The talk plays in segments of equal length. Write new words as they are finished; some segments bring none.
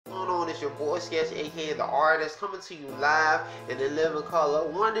your boy Sketch, aka the artist, coming to you live in the living color.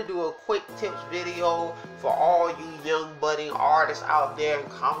 Wanted to do a quick tips video for all you young budding artists out there in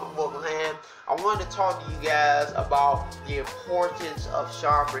comic book land. I wanted to talk to you guys about the importance of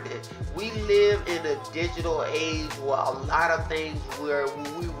sharpening. We live in a digital age where a lot of things where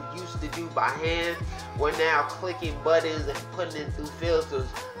we used to do by hand, we're now clicking buttons and putting it through filters.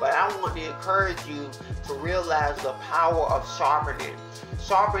 But I want to encourage you to realize the power of sharpening.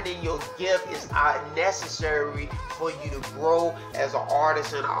 Sharpening your gift is necessary for you to grow as an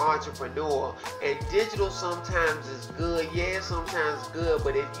artist and an entrepreneur. And digital sometimes is good, yeah, sometimes good,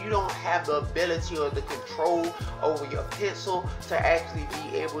 but if you don't have the ability or the control over your pencil to actually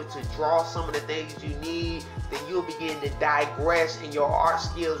be able to draw some of the things you need, then you'll begin to digress and your art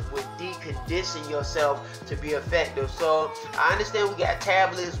skills will decondition yourself to be effective. So I understand we got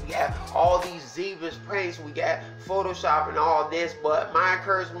tablets, we got all these Zebras prints, we got Photoshop and all this, but my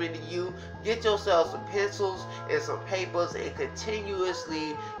encouragement to you, get yourself some pencils and some papers and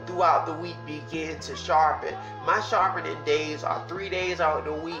continuously throughout the week begin to sharpen. My sharpening days are 3 days out of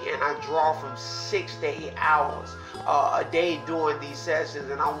the week, and I draw from 6 to 8 hours a day during these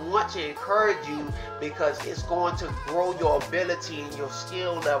sessions. And I want to encourage you because it's going to grow your ability and your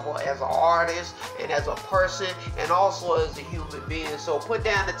skill level as an artist and as a person and also as a human being. So put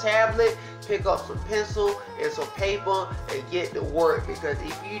down the tablet, pick up some pencil and some paper and get to work, because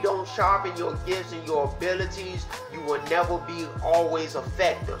if you don't sharpen your gifts and your abilities, you will never be always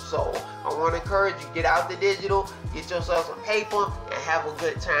effective. So I want to encourage you, get out the digital, get yourself some paper and have a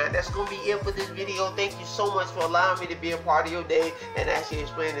good time. That's going to be it for this video. Thank you so much for allowing me to be a part of your day and actually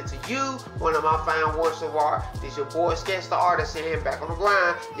explain it to you, one of my fine works of art. This your boy Sketch the Artist, and back on the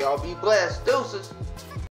grind. Y'all be blessed. Deuces.